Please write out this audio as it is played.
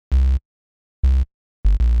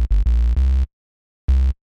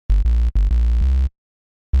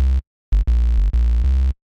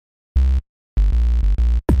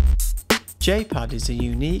J-Pad is a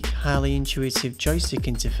unique, highly intuitive joystick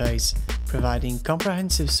interface, providing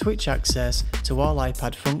comprehensive switch access to all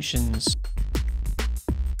iPad functions.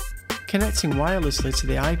 Connecting wirelessly to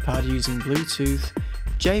the iPad using Bluetooth,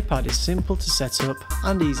 J-Pad is simple to set up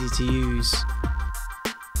and easy to use.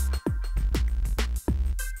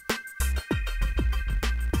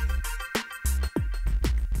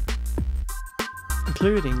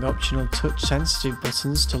 Including optional touch-sensitive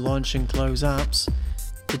buttons to launch and close apps,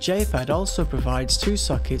 the J-Pad also provides two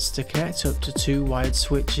sockets to connect up to two wired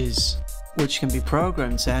switches, which can be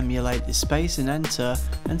programmed to emulate the space and enter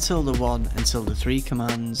and ~1 and ~3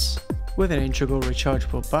 commands. With an integral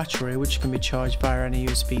rechargeable battery which can be charged via any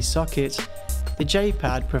USB socket, the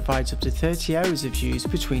J-Pad provides up to 30 hours of use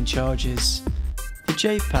between charges. The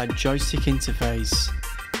J-Pad joystick interface,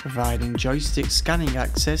 providing joystick scanning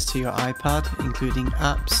access to your iPad including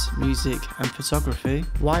apps, music and photography,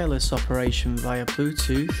 wireless operation via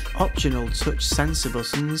Bluetooth, optional touch sensor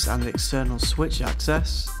buttons and external switch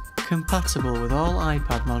access, compatible with all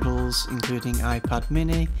iPad models including iPad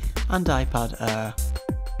mini and iPad Air.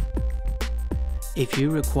 If you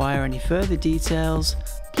require any further details,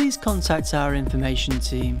 please contact our information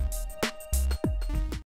team.